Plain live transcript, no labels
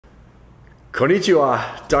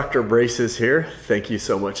Konnichiwa, Dr. Braces here. Thank you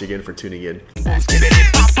so much again for tuning in.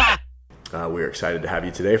 We're excited to have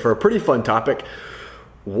you today for a pretty fun topic.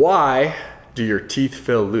 Why do your teeth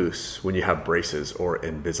feel loose when you have braces or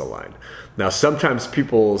Invisalign? Now, sometimes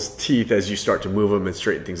people's teeth, as you start to move them and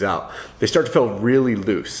straighten things out, they start to feel really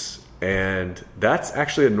loose. And that's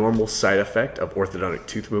actually a normal side effect of orthodontic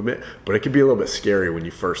tooth movement, but it can be a little bit scary when you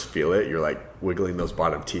first feel it. You're like wiggling those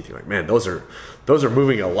bottom teeth. You're like, man, those are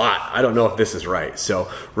moving a lot. I don't know if this is right.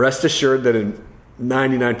 So rest assured that in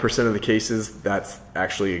 99% of the cases, that's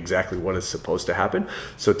actually exactly what is supposed to happen.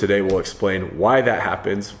 So today we'll explain why that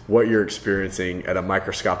happens, what you're experiencing at a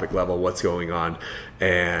microscopic level, what's going on,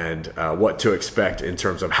 and what to expect in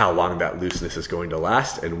terms of how long that looseness is going to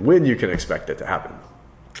last and when you can expect it to happen.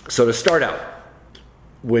 So to start out,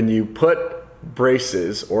 when you put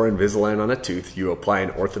braces or Invisalign on a tooth, you apply an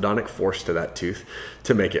orthodontic force to that tooth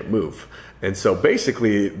to make it move. And so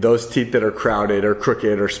basically those teeth that are crowded or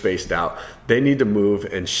crooked or spaced out, they need to move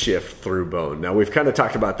and shift through bone. Now we've kind of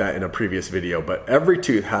talked about that in a previous video, but every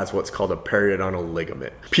tooth has what's called a periodontal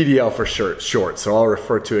ligament. PDL for short, so I'll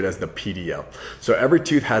refer to it as the PDL. So every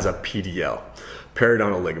tooth has a PDL.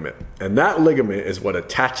 Periodontal ligament, and that ligament is what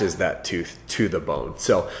attaches that tooth to the bone.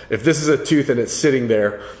 So if this is a tooth and it's sitting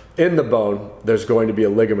there in the bone, there's going to be a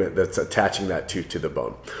ligament that's attaching that tooth to the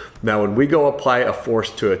bone. Now when we go apply a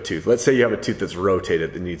force to a tooth, let's say you have a tooth that's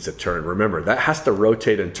rotated that needs to turn, remember that has to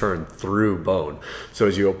rotate and turn through bone. So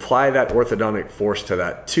as you apply that orthodontic force to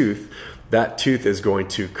that tooth is going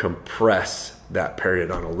to compress that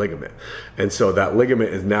periodontal ligament. And so that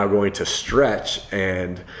ligament is now going to stretch,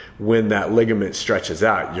 and when that ligament stretches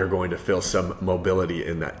out, you're going to feel some mobility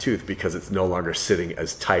in that tooth because it's no longer sitting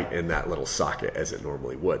as tight in that little socket as it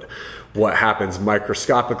normally would. What happens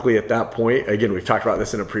microscopically at that point, again, we've talked about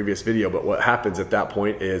this in a previous video, but what happens at that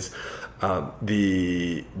point is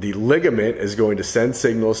the ligament is going to send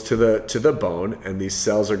signals to the bone, and these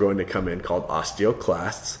cells are going to come in called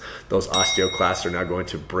osteoclasts. Those osteoclasts are now going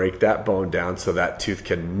to break that bone down so that tooth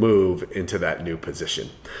can move into that new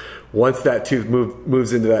position. Once that tooth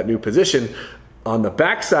moves into that new position, on the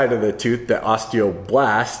back side of the tooth, the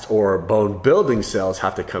osteoblast or bone building cells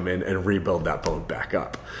have to come in and rebuild that bone back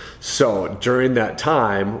up. So during that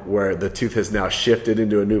time where the tooth has now shifted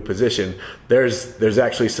into a new position, there's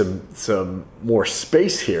actually some more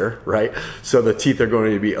space here, right? So the teeth are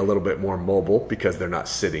going to be a little bit more mobile because they're not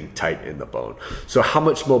sitting tight in the bone. So how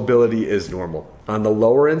much mobility is normal? On the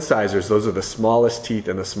lower incisors, those are the smallest teeth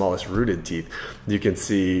and the smallest rooted teeth, you can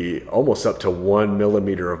see almost up to 1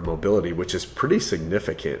 millimeter of mobility, which is pretty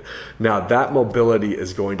significant. Now that mobility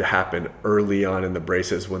is going to happen early on in the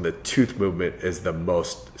braces when the tooth movement is the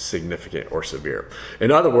most significant or severe.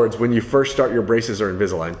 In other words, when you first start your braces or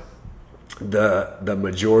Invisalign, the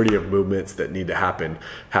majority of movements that need to happen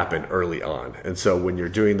early on. And so when you're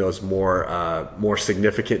doing those more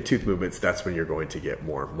significant tooth movements, that's when you're going to get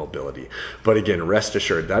more mobility. But again, rest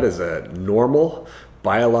assured, that is a normal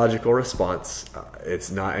biological response. It's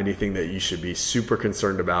not anything that you should be super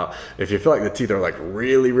concerned about. If you feel like the teeth are like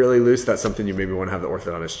really, really loose, that's something you maybe want to have the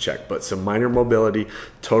orthodontist check. But some minor mobility,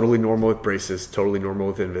 totally normal with braces, totally normal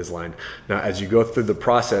with Invisalign. Now, as you go through the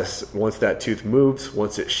process, once that tooth moves,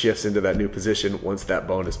 once it shifts into that new position, once that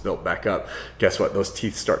bone is built back up, guess what? Those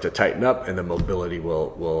teeth start to tighten up and the mobility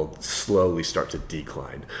will slowly start to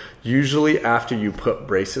decline. Usually after you put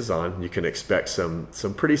braces on, you can expect some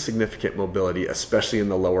pretty significant mobility, especially in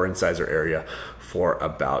the lower incisor area, for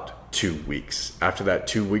about 2 weeks. After that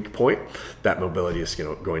 2-week point, that mobility is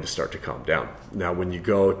going to start to calm down. Now, when you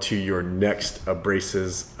go to your next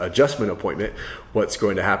braces adjustment appointment, what's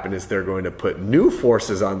going to happen is they're going to put new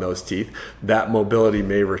forces on those teeth. That mobility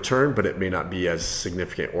may return, but it may not be as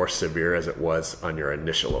significant or severe as it was on your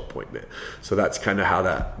initial appointment. So that's kind of how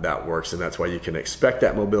that works, and that's why you can expect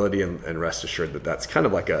that mobility, and rest assured that that's kind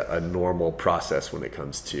of like a normal process when it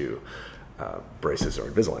comes to braces or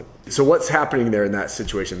Invisalign. So what's happening there in that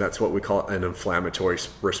situation? That's what we call an inflammatory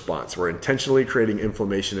response. We're intentionally creating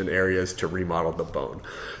inflammation in areas to remodel the bone.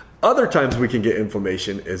 Other times we can get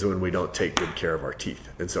inflammation is when we don't take good care of our teeth.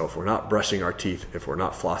 And so if we're not brushing our teeth, if we're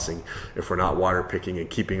not flossing, if we're not water picking and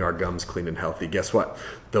keeping our gums clean and healthy, guess what?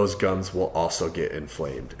 Those gums will also get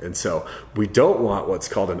inflamed. And so we don't want what's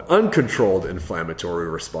called an uncontrolled inflammatory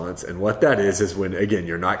response. And what that is when, again,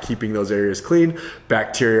 you're not keeping those areas clean,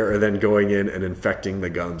 bacteria are then going in and infecting the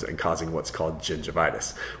gums and causing what's called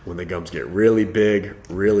gingivitis. When the gums get really big,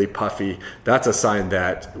 really puffy, that's a sign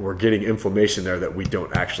that we're getting inflammation there that we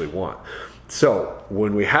don't actually want. So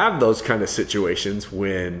when we have those kind of situations,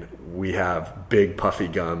 when we have big puffy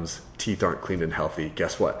gums, teeth aren't clean and healthy,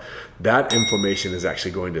 guess what? That inflammation is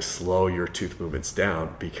actually going to slow your tooth movements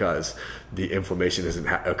down because the inflammation isn't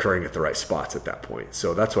occurring at the right spots at that point.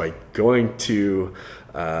 So that's why going to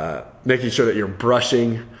making sure that you're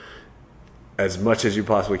brushing as much as you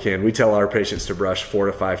possibly can. We tell our patients to brush 4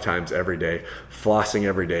 to 5 times every day, flossing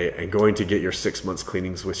every day, and going to get your 6 months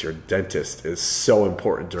cleanings with your dentist is so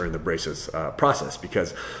important during the braces process,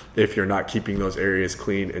 because if you're not keeping those areas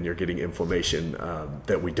clean and you're getting inflammation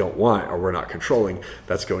that we don't want or we're not controlling,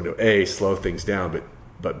 that's going to A, slow things down,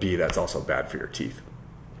 but B, that's also bad for your teeth.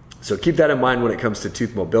 So keep that in mind when it comes to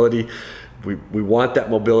tooth mobility. We want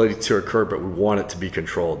that mobility to occur, but we want it to be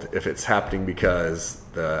controlled. If it's happening because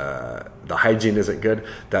the hygiene isn't good,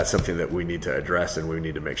 that's something that we need to address and we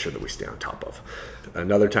need to make sure that we stay on top of.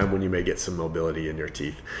 Another time when you may get some mobility in your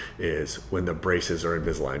teeth is when the braces or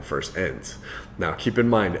Invisalign first ends. Now keep in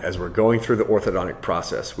mind, as we're going through the orthodontic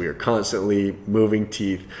process, we are constantly moving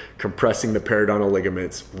teeth, compressing the periodontal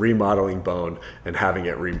ligaments, remodeling bone, and having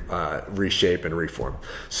it reshape and reform.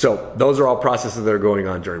 So those are all processes that are going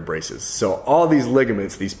on during braces. So all these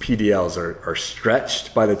ligaments, these PDLs, are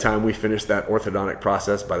stretched by the time we finish that orthodontic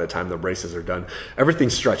process. By the time the braces are done,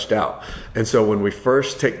 everything's stretched out. And so when we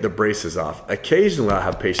first take the braces off, occasionally I'll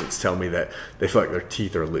have patients tell me that they feel like their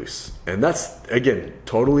teeth are loose. And that's, again,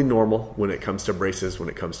 totally normal when it comes to braces, when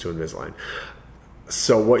it comes to Invisalign.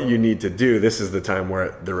 So what you need to do, this is the time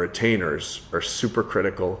where the retainers are super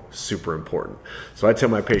critical, super important. So I tell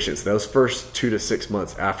my patients those first 2 to 6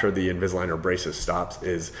 months after the Invisalign or braces stops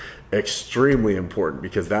is extremely important,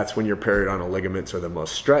 because that's when your periodontal ligaments are the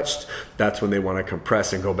most stretched. That's when they want to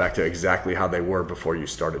compress and go back to exactly how they were before you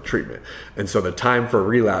started treatment. And so the time for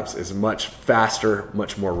relapse is much faster,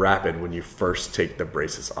 much more rapid when you first take the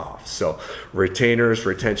braces off. So retainers,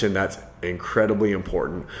 retention, that's incredibly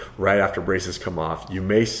important right after braces come off. You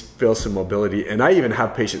may feel some mobility, and I even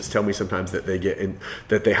have patients tell me sometimes that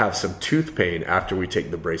they have some tooth pain after we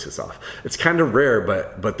take the braces off. It's kind of rare,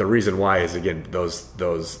 but the reason why is, again,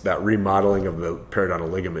 that remodeling of the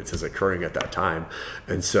periodontal ligaments is occurring at that time,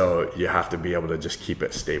 and so you have to be able to just keep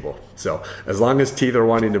it stable. So as long as teeth are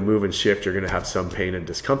wanting to move and shift, you're going to have some pain and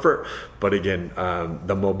discomfort, but again,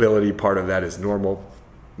 the mobility part of that is normal.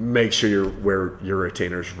 Make sure you wear your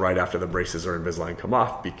retainers right after the braces or Invisalign come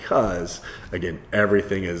off, because again,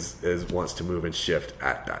 everything wants to move and shift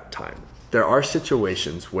at that time. There are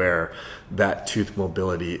situations where that tooth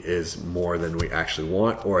mobility is more than we actually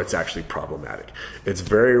want, or it's actually problematic. It's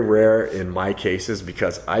very rare in my cases,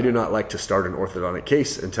 because I do not like to start an orthodontic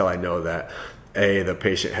case until I know that A, the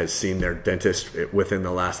patient has seen their dentist within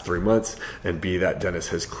the last 3 months, and B, that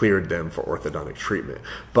dentist has cleared them for orthodontic treatment.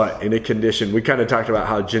 But in a condition, we kind of talked about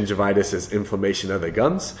how gingivitis is inflammation of the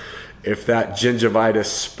gums. If that gingivitis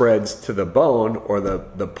spreads to the bone, or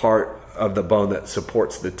the part of the bone that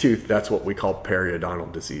supports the tooth, that's what we call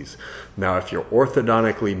periodontal disease. Now, if you're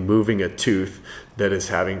orthodontically moving a tooth that is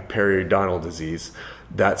having periodontal disease,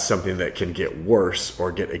 that's something that can get worse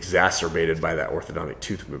or get exacerbated by that orthodontic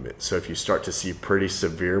tooth movement. So if you start to see pretty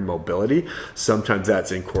severe mobility, sometimes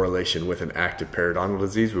that's in correlation with an active periodontal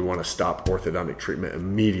disease. We want to stop orthodontic treatment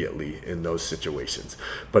immediately in those situations.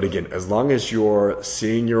 But again, as long as you're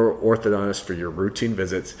seeing your orthodontist for your routine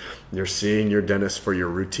visits, you're seeing your dentist for your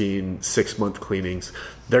routine 6-month cleanings,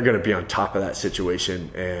 they're going to be on top of that situation,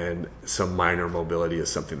 and some minor mobility is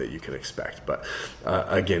something that you can expect. But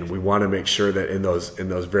again, we want to make sure that in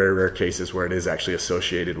those very rare cases where it is actually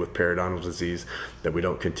associated with periodontal disease, that we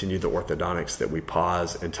don't continue the orthodontics, that we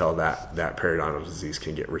pause until that periodontal disease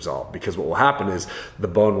can get resolved. Because what will happen is the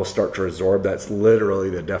bone will start to resorb. That's literally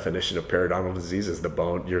the definition of periodontal disease, is the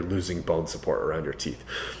bone, you're losing bone support around your teeth.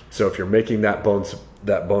 So if you're making that bone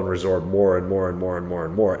resorb more and more and more and more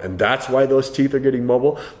and more, and that's why those teeth are getting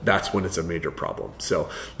mobile, that's when it's a major problem. So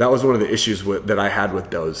that was one of the issues that I had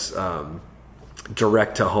with those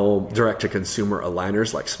direct to consumer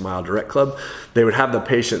aligners like Smile Direct Club. They would have the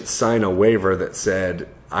patient sign a waiver that said,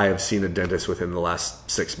 I have seen a dentist within the last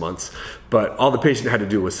 6 months, but all the patient had to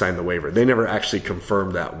do was sign the waiver. They never actually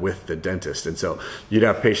confirmed that with the dentist. And so you'd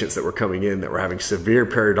have patients that were coming in that were having severe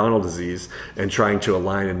periodontal disease and trying to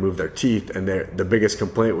align and move their teeth. And the biggest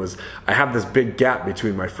complaint was, I have this big gap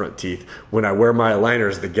between my front teeth. When I wear my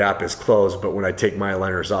aligners, the gap is closed, but when I take my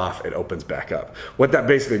aligners off, it opens back up. What that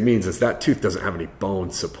basically means is that tooth doesn't have any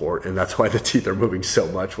bone support, and that's why the teeth are moving so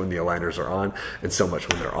much when the aligners are on and so much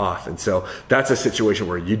when they're off. And so that's a situation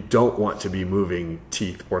where you don't want to be moving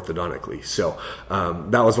teeth orthodontically. So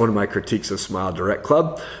that was one of my critiques of Smile Direct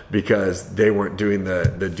Club, because they weren't doing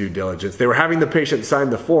the due diligence. They were having the patient sign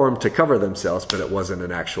the form to cover themselves, but it wasn't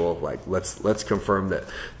an actual, like, let's confirm that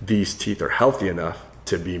these teeth are healthy enough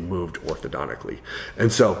to be moved orthodontically.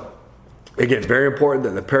 And so, again, very important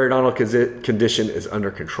that the periodontal condition is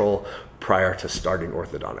under control prior to starting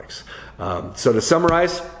orthodontics. So to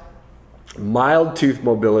summarize, mild tooth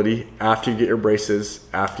mobility after you get your braces,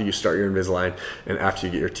 after you start your Invisalign, and after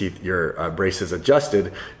you get your braces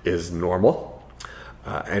adjusted is normal.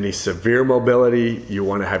 Any severe mobility, you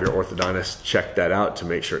want to have your orthodontist check that out to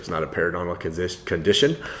make sure it's not a periodontal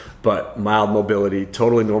condition. But mild mobility,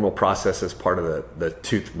 totally normal process as part of the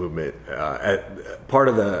tooth movement, part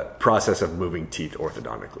of the process of moving teeth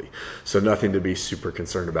orthodontically. So nothing to be super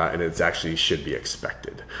concerned about, and it's actually should be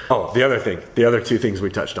expected. Oh, the other two things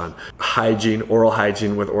we touched on. Hygiene, oral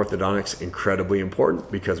hygiene with orthodontics, incredibly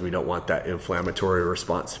important, because we don't want that inflammatory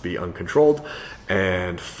response to be uncontrolled.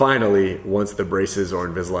 And finally, once the braces or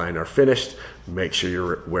Invisalign are finished, make sure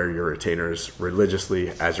you wear your retainers religiously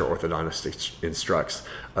as your orthodontist instructs.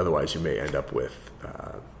 Otherwise, you may end up with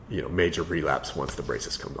major relapse once the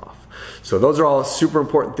braces come off. So those are all super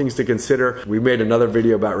important things to consider. We made another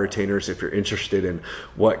video about retainers. If you're interested in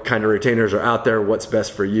what kind of retainers are out there, what's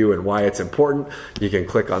best for you, and why it's important, you can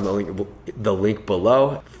click on the link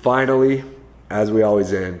below. Finally, as we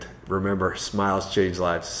always end, remember, smiles change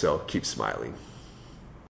lives, so keep smiling.